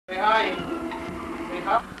hi. Say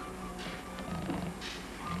hi.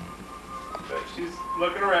 But she's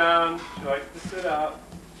looking around. She likes to sit up.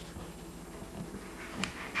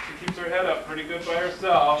 She keeps her head up pretty good by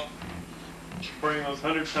herself. Sporting those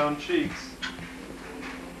 100-pound cheeks.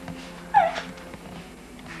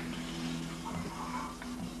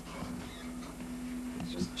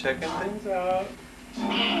 Just checking things out.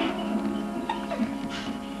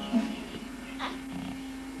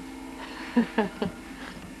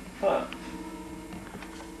 Huh.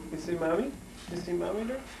 You see mommy? You see mommy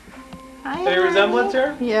there? Any resemblance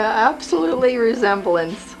here? Yeah, absolutely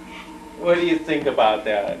resemblance. What do you think about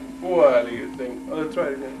that? What do you think? Oh, let's try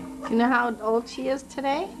it again. You know how old she is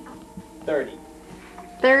today? 30.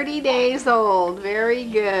 30 days old. Very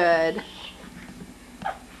good.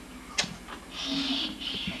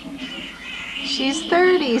 She's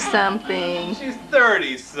 30-something. She's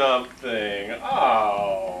 30-something.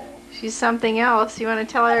 Oh. She's something else. You want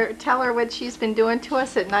to tell her what she's been doing to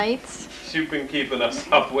us at nights? She's been keeping us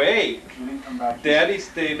awake. Daddy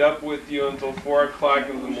stayed up with you until 4 o'clock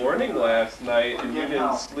in the morning last night, and you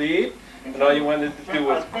didn't sleep, and all you wanted to do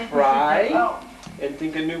was cry and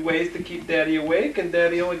think of new ways to keep Daddy awake, and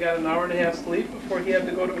Daddy only got an hour and a half sleep before he had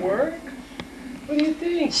to go to work. What do you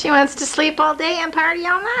think? She wants to sleep all day and party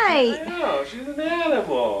all night. I know, she's an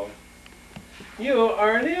animal. You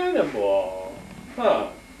are an animal. Huh.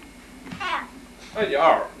 Oh, you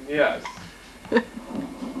are, yes. Look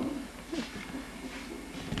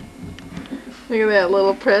at that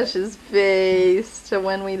little precious face to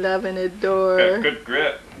one we love and adore. Got good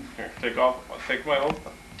grit. Here, take my whole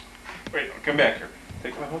thumb. Wait, come back here.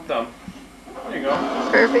 Take my whole thumb. There you go.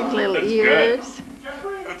 Perfect little That's ears.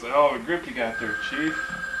 Good. That's a hell of a grip you got there, Chief.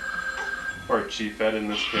 Or Chiefette in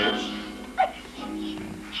this case.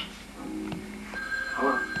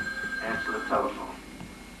 Hello? Answer the telephone.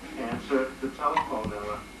 Answer the telephone,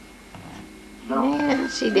 Ella. No. Yeah,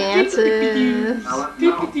 she dances. Ella,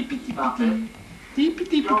 no. Stop it. Do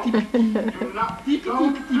not.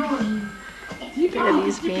 Don't do it.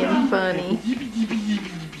 Daddy's being funny.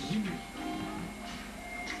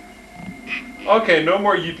 Okay, no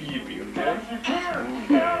more yippee yippee, okay?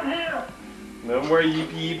 No more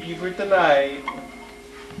yippee yippee for tonight.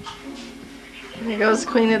 There goes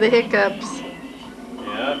Queen of the Hiccups.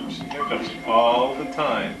 Yeah, she hiccups all the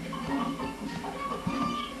time.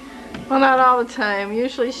 Well, not all the time.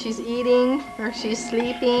 Usually she's eating, or she's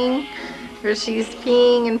sleeping, or she's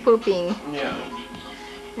peeing and pooping. Yeah.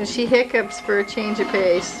 And she hiccups for a change of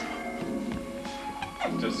pace.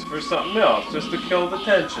 Just for something else, just to kill the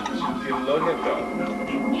tension. She'll get a little hiccup.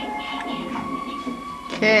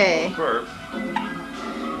 Okay. Burp.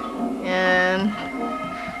 And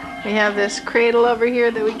we have this cradle over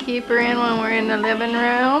here that we keep her in when we're in the living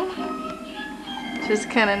room. Which is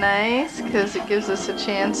kind of nice because it gives us a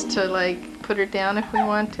chance to like put her down if we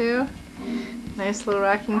want to. Nice little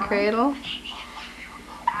rocking cradle.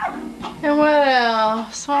 And what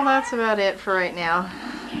else? Well, that's about it for right now.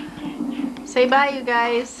 Say bye, you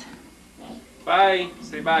guys. Bye.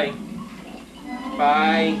 Say bye.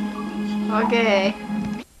 Bye. Okay.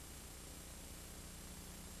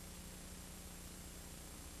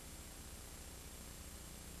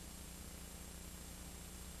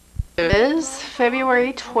 It is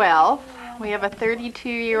February 12th. We have a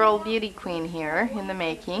 32-year-old beauty queen here in the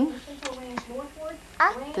making.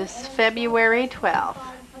 This February 12th.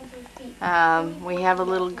 We have a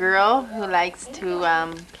little girl who likes to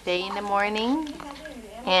play in the morning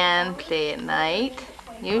and play at night.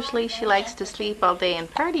 Usually she likes to sleep all day and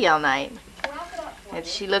party all night. And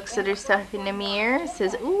she looks at herself in the mirror and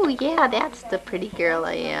says, "Ooh, yeah, that's the pretty girl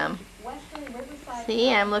I am."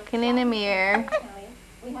 See, I'm looking in the mirror.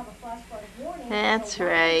 That's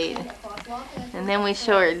right. And then we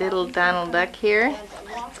show her little Donald Duck here.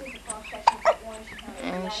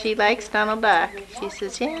 And she likes Donald Duck. She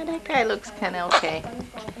says, "Yeah, that guy looks kind of okay."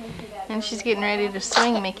 And she's getting ready to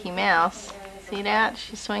swing Mickey Mouse. See that?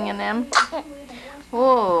 She's swinging them.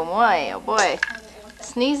 Oh boy, oh boy.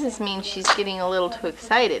 Sneezes means she's getting a little too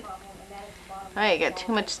excited. Alright, got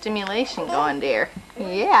too much stimulation going there.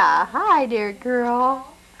 Yeah, hi there, girl.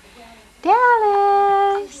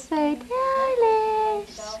 Dallas, say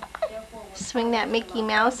Dallas. Swing that Mickey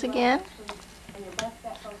Mouse again.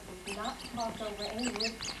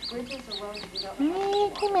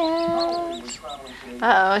 Mickey Mouse.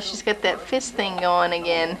 Uh-oh, she's got that fist thing going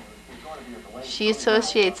again. She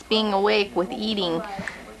associates being awake with eating.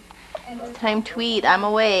 Time to eat, I'm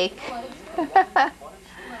awake.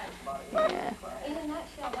 Yeah.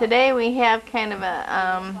 Today we have kind of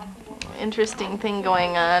a interesting thing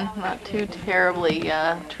going on. Not too terribly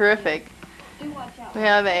terrific. We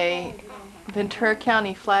have a Ventura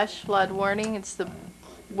County flash flood warning. It's the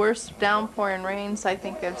worst downpour and rains I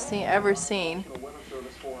think I've ever seen.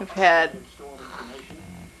 We've had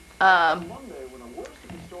a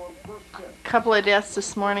couple of deaths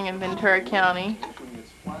this morning in Ventura County.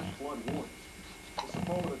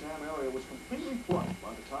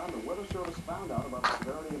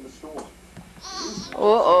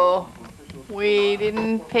 Uh-oh. We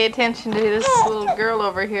didn't pay attention to this little girl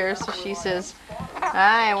over here, so she says,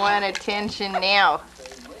 I want attention now.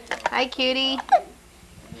 Hi, cutie.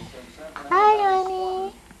 Hi,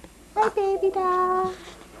 honey. Hi, baby doll.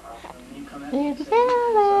 Baby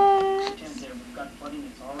Dallas.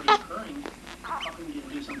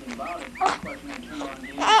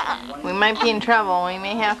 We might be in trouble. We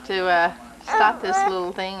may have to stop this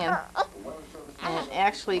little thing and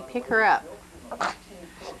actually pick her up.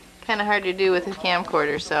 Kind of hard to do with a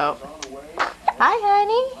camcorder, so. Hi,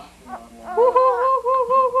 honey.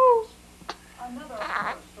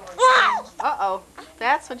 Uh-oh.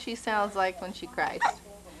 That's what she sounds like when she cries.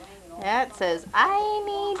 That says, I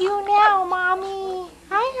need you now, Mommy.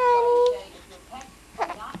 Hi,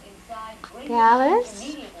 honey.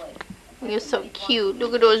 Dallas? You're so cute.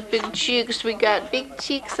 Look at those big cheeks. We got big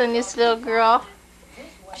cheeks on this little girl.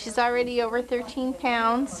 She's already over 13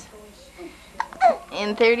 pounds.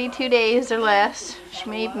 In 32 days or less. She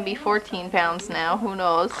may even be 14 pounds now. Who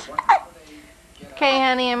knows? Okay,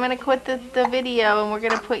 honey, I'm going to quit the video and we're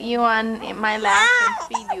going to put you on in my lap and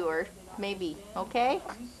feed you, or maybe. Okay?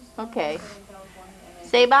 Okay.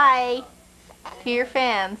 Say bye to your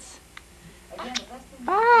fans.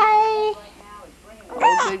 Bye.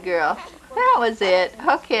 Oh, good girl. That was it.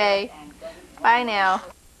 Okay. Bye now.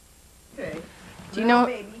 Okay. Do you know?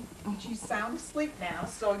 Baby, she's sound asleep now,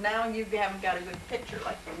 so now you haven't got a good picture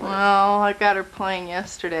like you were. Well, I got her playing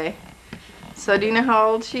yesterday. So do you know how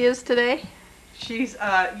old she is today? She's,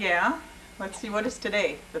 yeah. Let's see, what is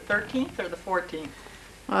today? The 13th or the 14th?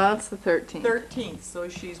 Well, it's the 13th. 13th, so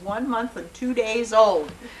she's 1 month and 2 days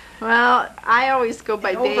old. Well, I always go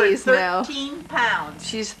by And days over now. 13 pounds.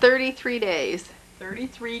 She's 33 days.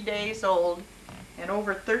 33 days old and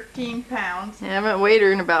over 13 pounds. I haven't weighed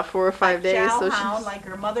her in about 4 or 5 days, so Chow like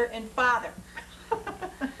her mother and father.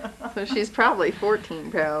 she's probably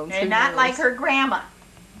 14 pounds. And Who not knows? like her grandma.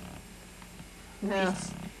 No.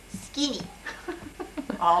 She's skinny.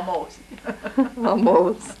 Almost.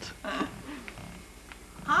 Almost.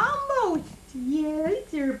 Almost. Yes,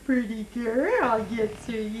 you're a pretty girl. Yes,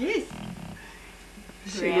 yes.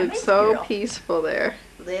 She Grandma's looks so girl. peaceful there.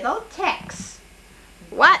 Little Tex.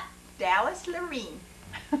 What? Dallas Lorene.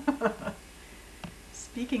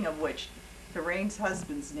 Speaking of which, Lorraine's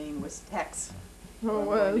husband's name was Tex. Oh, I'm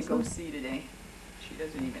going was to go it? see today. She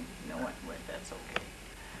doesn't even know it, but that's okay.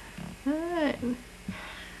 Alright.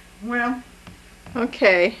 Well,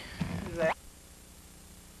 Okay. that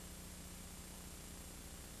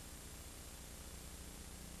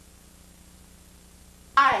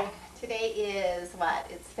Hi, today is what?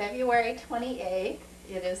 It's February 28th.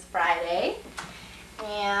 It is Friday.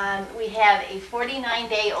 And we have a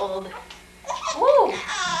 49-day-old. Woo!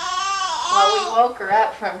 Well, we woke her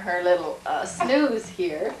up from her little snooze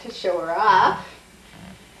here to show her off.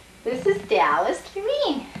 This is Dallas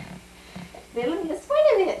Lorene. Little Miss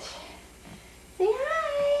Winovich. Say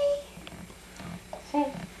hi.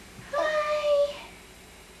 Say hi.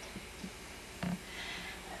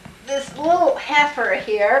 This little heifer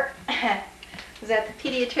here was at the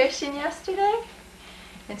pediatrician yesterday,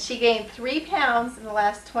 and she gained 3 pounds in the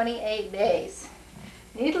last 28 days.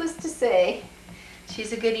 Needless to say,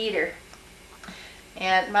 she's a good eater.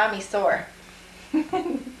 And Mommy's sore.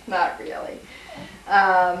 Not really.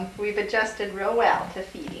 We've adjusted real well to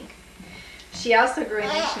feeding. She also grew 1.5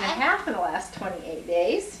 inches in the last 28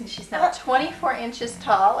 days, and she's now 24 inches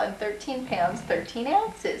tall and 13 pounds, 13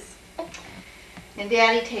 ounces. And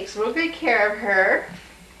Daddy takes real good care of her.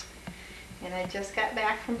 And I just got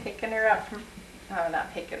back from picking her up from, oh,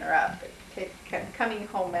 not picking her up, but coming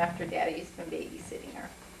home after Daddy's been babysitting her.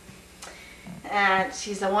 And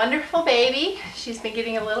she's a wonderful baby. She's been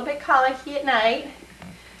getting a little bit colicky at night,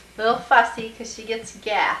 a little fussy because she gets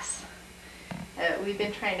gas. We've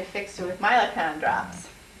been trying to fix her with Mylicon drops.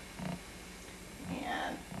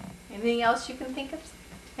 And anything else you can think of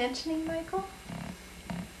mentioning, Michael?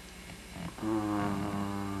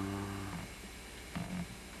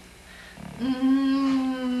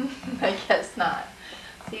 I guess not.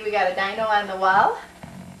 See, we got a dino on the wall,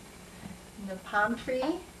 and the palm tree,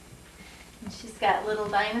 and she's got little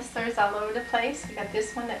dinosaurs all over the place. We got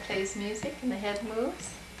this one that plays music and the head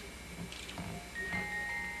moves.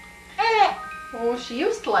 Oh, she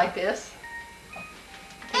used to like this.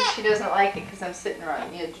 Okay, she doesn't like it because I'm sitting right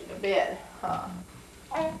on the edge of the bed. Huh?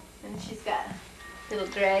 And she's got little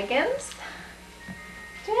dragons.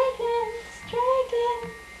 Dragons,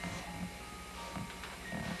 dragons.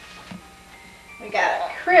 We got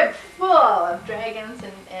a crib full of dragons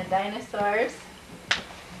and dinosaurs.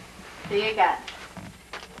 So you got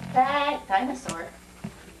that dinosaur.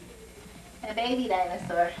 A baby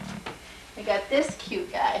dinosaur. We got this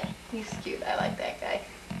cute guy. He's cute. I like that guy.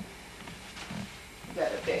 We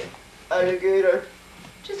got a big alligator,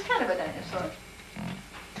 which is kind of a dinosaur.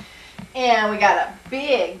 And we got a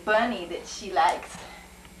big bunny that she likes.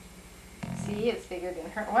 See, it's bigger than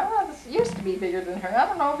her. Well, this used to be bigger than her. I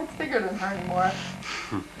don't know if it's bigger than her anymore.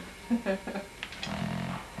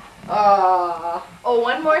 Oh,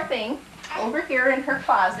 one more thing. Over here in her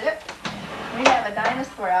closet, we have a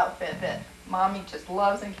dinosaur outfit that Mommy just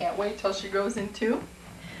loves and can't wait till she goes into.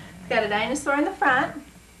 It's got a dinosaur in the front.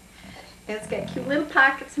 And it's got cute little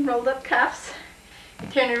pockets and rolled up cuffs. You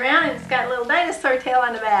turn it around and it's got a little dinosaur tail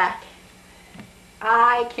on the back.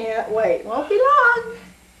 I can't wait. Won't be long.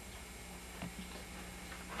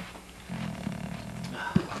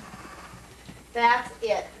 That's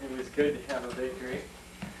it. It was good to have a bakery.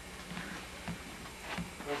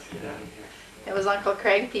 Let's get out of here. It was Uncle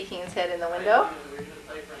Craig peeking his head in the window.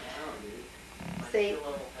 Say,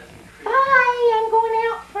 bye, I'm going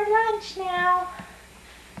out for lunch now.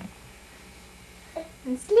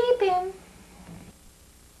 And sleeping.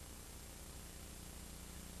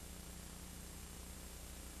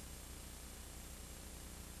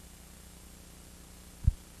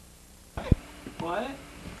 What?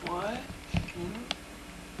 What?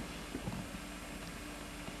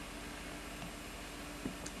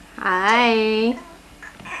 Hi.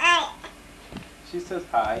 She says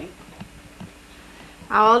hi.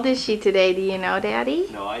 How old is she today? Do you know, Daddy?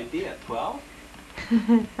 No idea. 12?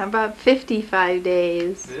 About 55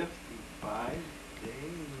 days. 55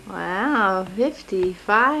 days. Wow,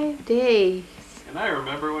 55 days. And I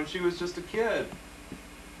remember when she was just a kid.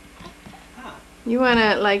 Huh. You want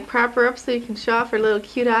to like prop her up so you can show off her little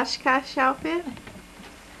cute Oshkosh outfit?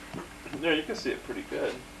 Yeah, you can see it pretty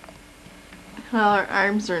good. Well, her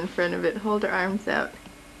arms are in front of it. Hold her arms out.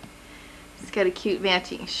 She's got a cute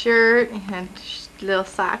matching shirt and little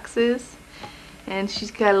sockses. And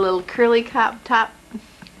she's got a little curly top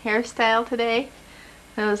hairstyle today.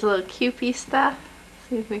 Those little cupie stuff.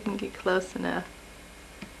 See if we can get close enough.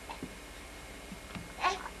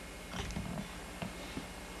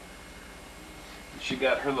 She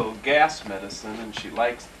got her little gas medicine and she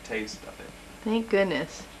likes the taste of it. Thank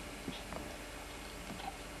goodness.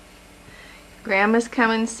 Grandma's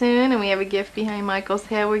coming soon, and we have a gift behind Michael's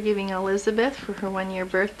head we're giving Elizabeth for her 1-year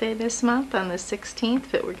birthday this month on the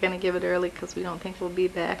 16th, but we're going to give it early because we don't think we'll be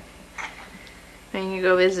back. We're going to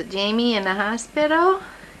go visit Jamie in the hospital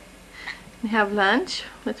and have lunch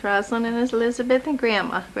with Rosalind and Elizabeth and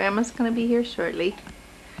Grandma. Grandma's going to be here shortly.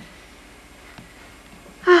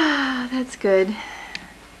 Ah, that's good.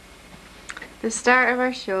 The start of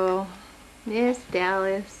our show. Yes,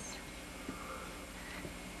 Dallas.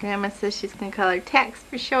 Grandma says she's going to call her Tex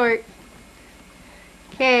for short.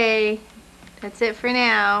 Okay, that's it for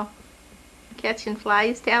now. Catching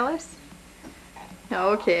flies, Dallas?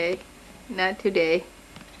 Okay, not today.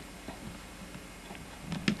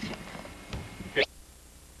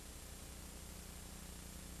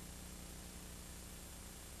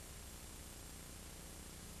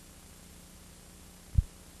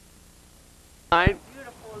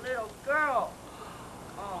 Beautiful little girl.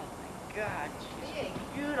 Oh my God, she's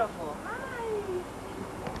beautiful. Hi.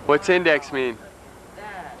 What's index mean?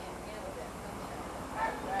 Dad.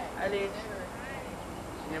 Hi, Liz.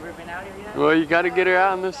 You never been out here yet? Well, you got to get her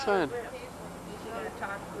out in the sun. You gotta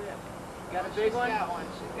talk with. You got a big one?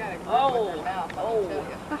 She's got a grip Oh, with her mouth, oh.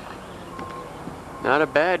 tell you. Not a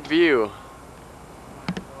bad view.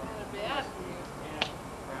 Yeah.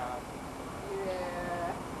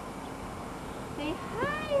 Say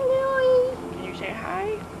hi, Louie. Can you say hi?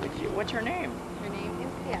 What's her name? Her name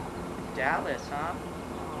is Dallas. Dallas, huh?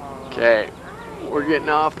 Oh, Okay, we're getting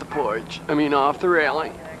off the porch. I mean, off the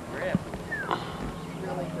railing. look at that grip.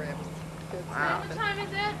 Really grips. Wow. What time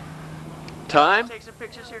is it? Time? Take some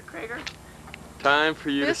pictures here, Krager. Time for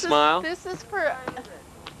you to smile. This is for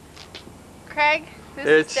Craig. This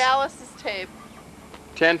It's- is Dallas's tape.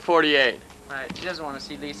 10:48. Alright, she doesn't want to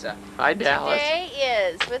see Lisa. Hi, Dallas. Today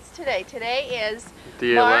is, what's today? Today is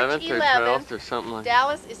The March 11th or 11th. 12th or something like that.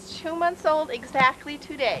 Dallas is 2 months old exactly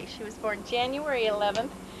today. She was born January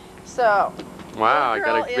 11th. So, Wow, I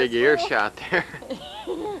girl got a big is ear little- shot there.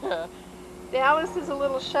 Dallas is a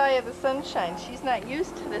little shy of the sunshine. She's not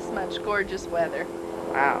used to this much gorgeous weather.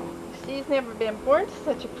 Wow. She's never been born to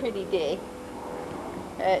such a pretty day.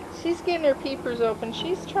 She's getting her peepers open.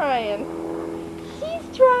 She's trying. She's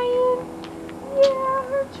trying. Yeah,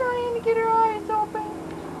 her trying to get her eyes open.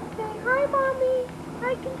 Say, hi, Mommy.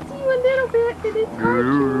 I can see you a little bit, but it's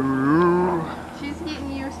hurting. She's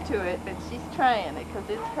getting used to it, but she's trying it because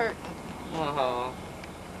it's hurting. Oh.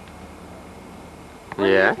 What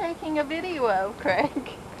Yeah? are you taking a video of,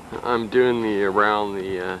 Craig? I'm doing the around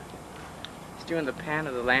the. He's doing the pan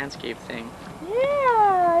of the landscape thing.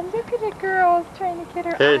 Yeah, look at the girls trying to get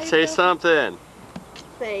her Hey, eyes say open. something.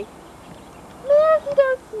 Say,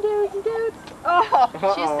 oh,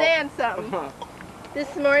 she's saying something.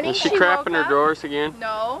 This morning Is she she crapping woke her up. drawers again?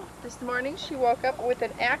 No, this morning she woke up with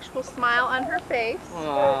an actual smile on her face.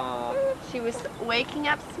 Aww. She was waking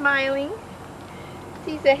up smiling.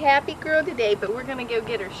 She's a happy girl today, but we're gonna go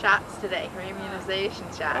get her shots today, her immunization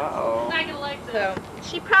shots. Uh-oh. Not gonna like this. So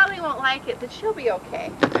she probably won't like it, but she'll be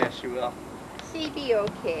okay. Yeah, she will. She'll be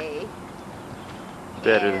okay.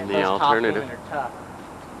 Better than the Those top alternative. women are tough.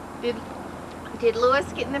 Did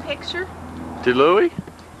Lewis get in the picture? Did Louie?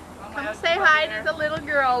 Come say hi to the little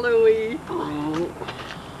girl, Louie.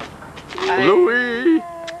 Louie!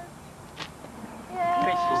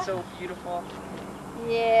 Hey, she's so beautiful.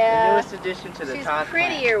 The Yeah. newest addition to the She's Todd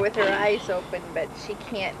prettier with her eyes open, but she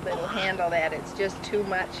can't little handle that. It's just too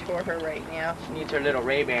much for her right now. She needs her little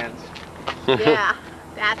Ray-Bans. Yeah,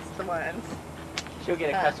 that's the ones. She'll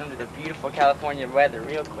get accustomed to the beautiful California weather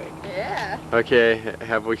real quick. Yeah. Okay,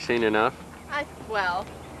 have we seen enough? Well,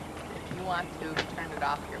 if you want to, turn it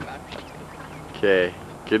off your mouth. Okay,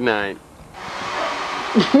 good night.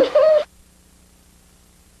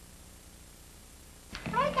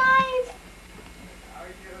 Hi guys. How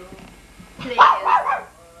are you? Today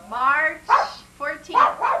is March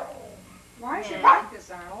 14th. Why is it Yeah. like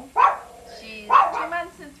this, Arnold? She's 2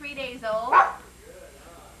 months and 3 days old.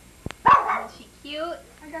 Isn't she cute?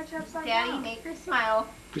 I got you upside Daddy, down. make her smile.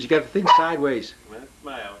 Because you got the thing sideways.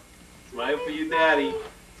 Smile. Smile for you, Daddy.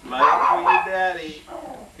 Smile for you, Daddy.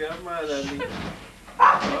 Come on, honey. Look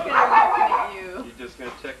at her looking at you. You just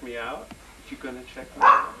gonna check me out? You gonna check me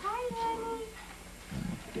out? Hi, Daddy.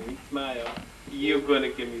 Give me a smile. You're gonna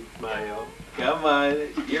give me a smile. Come on.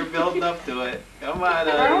 You're building up to it. Come on,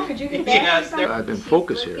 Arnold, honey. could you get back Yes, to there. I've been She's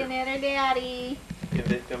focused looking here. at her daddy.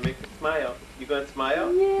 Gonna make her smile. You gonna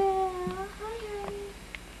smile? Yeah. Hi, honey.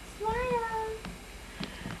 Smile.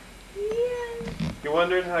 Yeah. You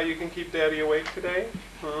wondering how you can keep Daddy awake today?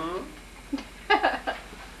 Hmm?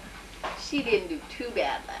 She didn't do too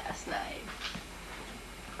bad last night.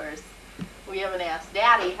 Of course, we haven't asked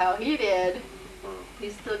Daddy how he did.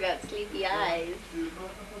 He's still got sleepy eyes.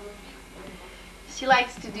 She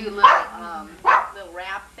likes to do little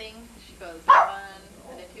rap thing. She goes 1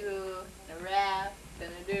 and a 2, and a rap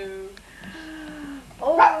and a do.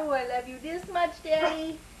 Oh, I love you this much,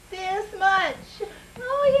 Daddy. This much.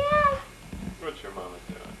 Oh yeah. What's your mama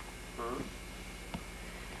doing? Hmm?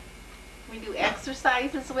 We do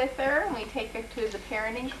exercises with her, and we take her to the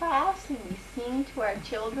parenting class, and we sing to our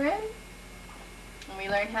children, and we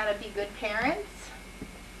learn how to be good parents.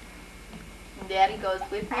 And Daddy goes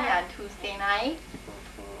with me on Tuesday night,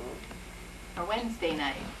 or Wednesday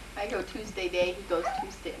night. I go Tuesday day, he goes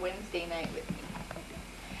Wednesday night with me.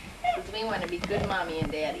 Because we want to be good mommy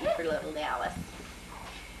and daddy for little Dallas.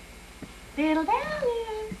 Little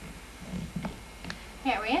Dallas!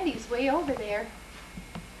 Aunt Randy's way over there.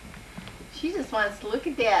 She just wants to look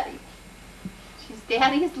at Daddy. She's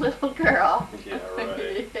Daddy's little girl. Yeah,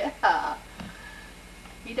 right. Yeah.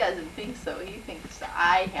 He doesn't think so. He thinks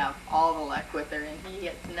I have all the luck with her and he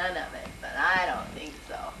gets none of it. But I don't think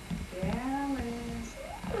so. Dallas.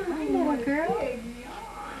 Hi, little girl.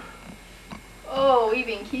 Oh, we've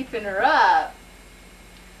been keeping her up.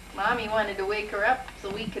 Mommy wanted to wake her up so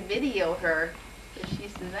we could video her. So she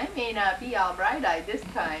says, I may not be all bright-eyed this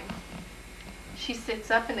time. She sits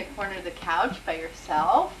up in the corner of the couch by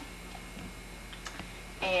herself.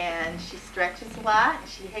 And she stretches a lot, and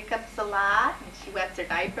she hiccups a lot, and she wets her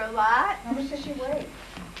diaper a lot. How much does she weigh?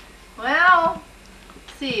 Well,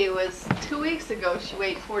 let's see, it was 2 weeks ago she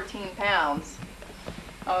weighed 14 pounds.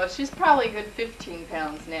 Oh, she's probably a good 15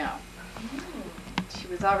 pounds now. She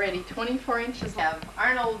was already 24 inches. Have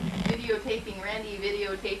Arnold videotaping, Randy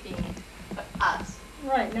videotaping us.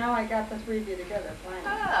 Right, now I got the 3 of you together, finally.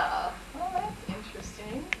 Oh, well, that's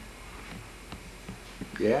interesting.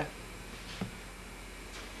 Yeah?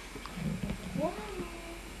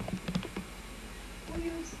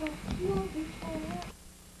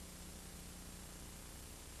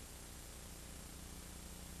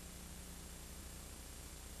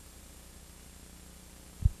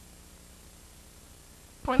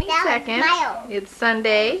 22nd. It's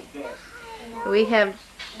Sunday. We have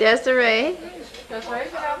Desiree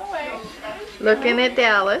looking at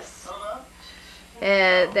Dallas.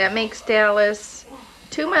 And that makes Dallas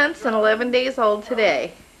 2 months and 11 days old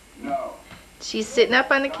today. She's sitting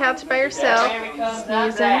up on the couch by herself,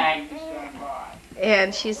 sneezing.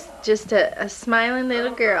 And she's just a smiling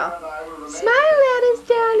little girl. Smile at us,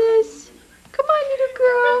 Dallas. Come on, little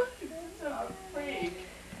girl.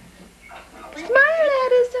 Smile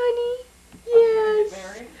at us, honey.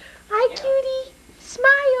 Yes. Hi, cutie.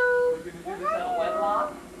 Smile.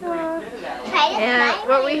 And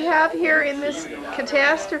what we have here in this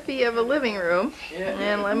catastrophe of a living room,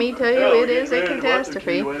 and let me tell you, it is a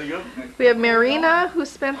catastrophe. We have Marina, who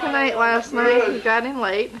spent the night last night, who got in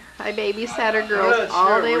late. I babysat her girls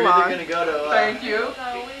all day long. Thank you.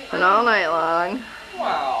 And all night long.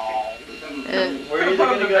 Wow. And We're either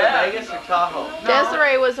going to go to Vegas or Tahoe.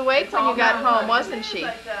 Desiree was awake when you got home, wasn't she?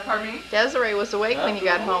 Pardon me? Desiree was awake when you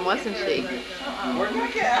got home, wasn't she? Where'd we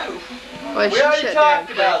go? Well, We already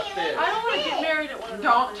talked about this. I don't want to get married at one of those.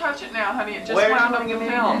 Don't touch it now, honey. It just Where's wound up the the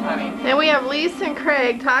film, honey. Then we have Lisa and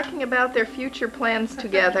Craig talking about their future plans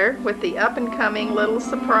together with the up-and-coming little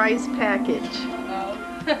surprise package.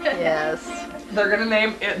 Yes. They're going to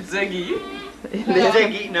name it Ziggy.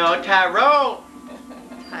 Ziggy, no, Tyrone.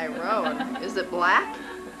 Tyrone. Is it black?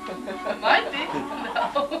 Might be.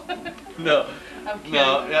 No. No. I'm kidding.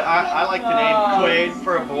 No, I like the name Quaid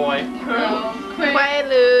for a boy. No. Quaid.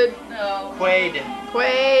 Quaalude. No. Quaid.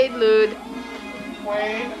 Quaalude.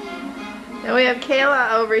 Quaid. Then we have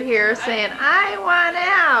Kayla over here saying, I want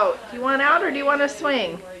out. Do you want out or do you want to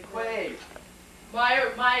swing? Quaid.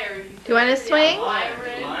 Meyer. Do you want to swing?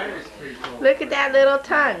 Myron. Myers pretty cool. Look at that little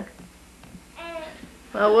tongue.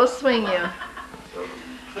 Well, we'll swing you.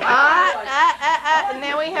 And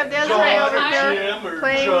then we have Desiree over here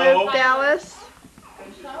playing with Dallas.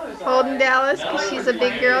 Holding Dallas because she's a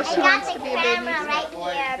big girl. She wants to be a baby. right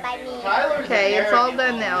here by me. Okay, it's all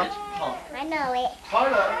done now. I know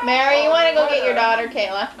it. Mary, you want to go get your daughter,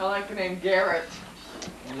 Kayla? I like the name Garrett.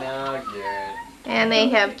 No, Garrett. And they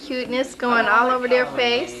have cuteness going all over their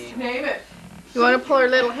face. Name it. You want to pull her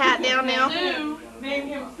little hat down now? Sue. Name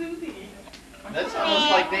him Susie. That's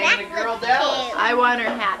almost like naming a girl Dallas. I want her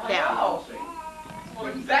hat down. Wow. Well,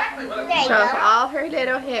 exactly what There you Shows go. all her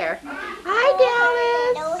little hair. Hi,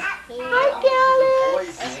 Dallas. No, Hi,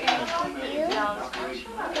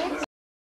 Dallas. you.